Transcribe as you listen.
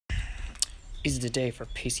Is the day for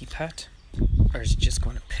pissy pat, or is it just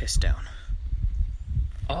going to piss down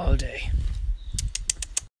all day?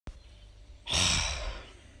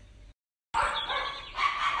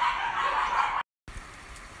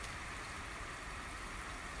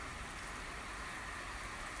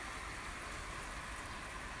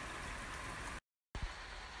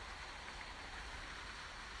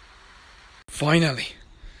 Finally,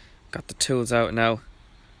 got the tools out now.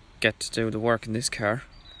 Get to do the work in this car.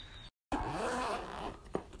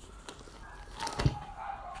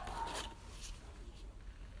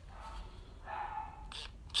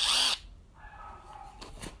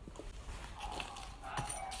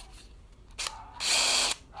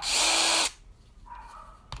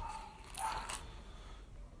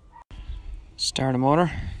 Start the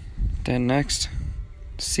motor, then next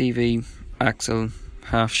CV, axle,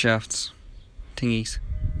 half shafts, thingies.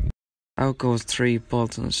 Out goes 3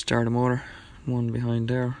 bolts on the starter motor, one behind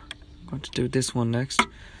there. I'm going to do this one next. I'm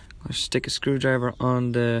going to stick a screwdriver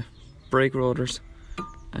on the brake rotors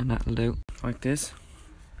and that'll do. Like this.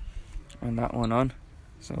 And that one on,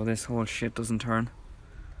 so this whole shit doesn't turn.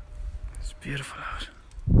 It's beautiful out.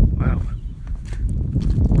 Wow.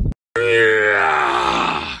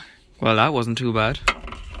 Well, that wasn't too bad.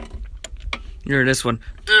 Hear this one.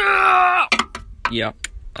 Yeah.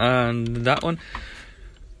 And that one.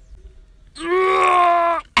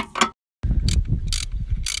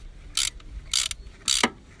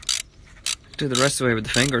 Do the rest of the way with the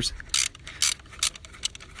fingers.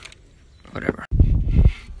 Whatever.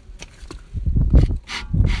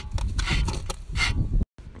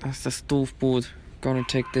 That's the stove board. Gonna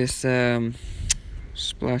take this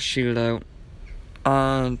splash shield out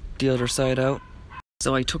and the other side out.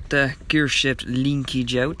 So I took the gear shift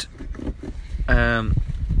linkage out.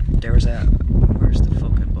 Where's the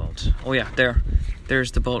fucking bolt? Oh yeah,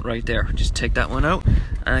 there's the bolt right there. Just take that one out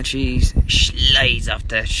and she slides off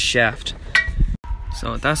the shaft.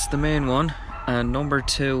 So that's the main one, and number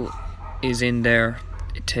 2 is in there.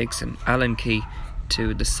 It takes an Allen key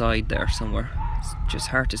to the side there somewhere. It's just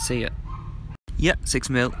hard to see it. Yeah,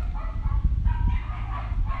 6mm.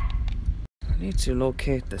 I need to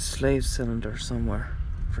locate the slave cylinder somewhere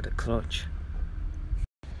for the clutch.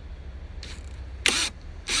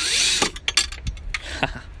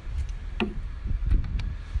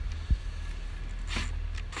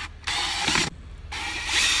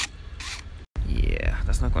 Yeah,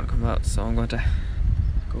 that's not going to come out, so I'm going to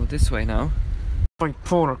go this way now.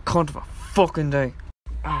 Bipolar cunt of a fucking day.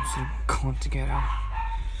 Absolute cunt to get out.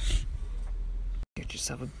 Get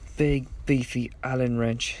yourself a big beefy Allen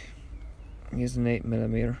wrench. I'm using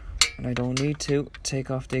 8mm, and I don't need to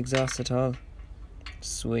take off the exhaust at all.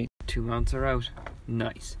 Sweet. 2 mounts are out.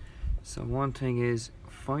 Nice. So one thing is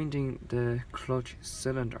finding the clutch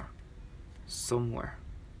cylinder somewhere,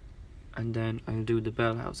 and then I'll do the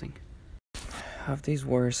bell housing. Have these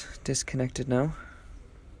wires disconnected now.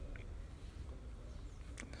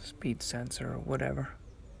 Speed sensor or whatever.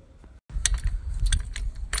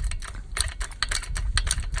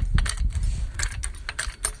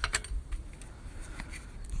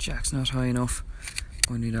 Jack's not high enough.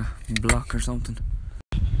 I need a block or something.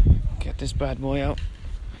 Get this bad boy out.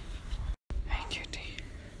 Hey cutie.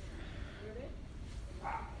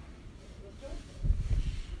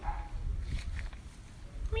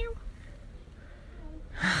 Meow.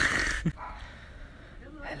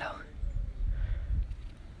 Hello.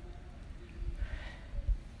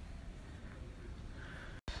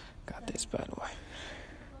 Got this bad boy.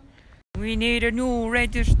 We need a new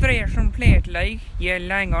registration plate, like, yeah,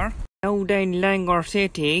 Langer. Now then, Langer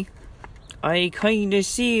City. I kinda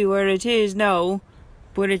see where it is now,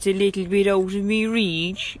 but it's a little bit out of me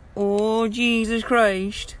reach. Oh, Jesus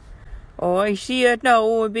Christ. Oh, I see it now,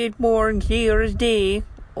 a bit more and clear as day.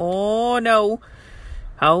 Oh, no.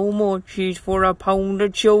 How much is for a pound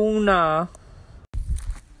of tuna?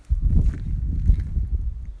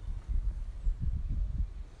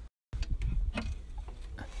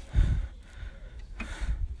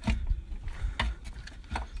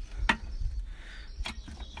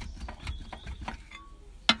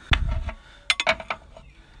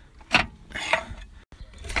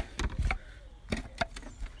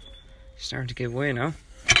 Starting to give way now.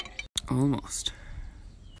 Almost.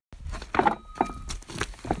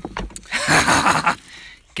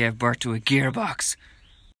 Gave birth to a gearbox.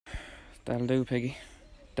 That'll do, piggy.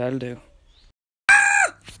 That'll do.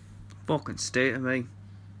 Fucking state of me.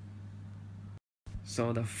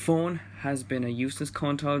 So the phone has been a useless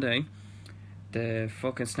cunt all day. The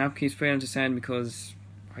fucking snap keeps failing to send because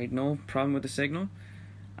I had no problem with the signal.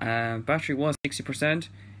 Battery was 60%.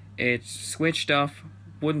 It switched off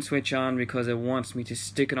wouldn't switch on because it wants me to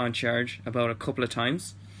stick it on charge about a couple of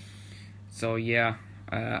times. So yeah,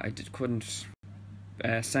 I couldn't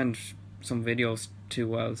send some videos too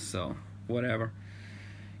well, so whatever.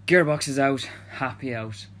 Gearbox is out, happy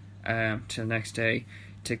out. Till next day,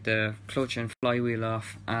 take the clutch and flywheel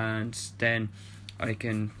off, and then I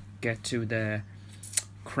can get to the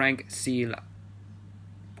crank seal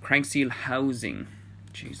housing.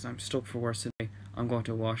 Jeez, I'm stuck for words today. I'm going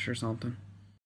to wash or something.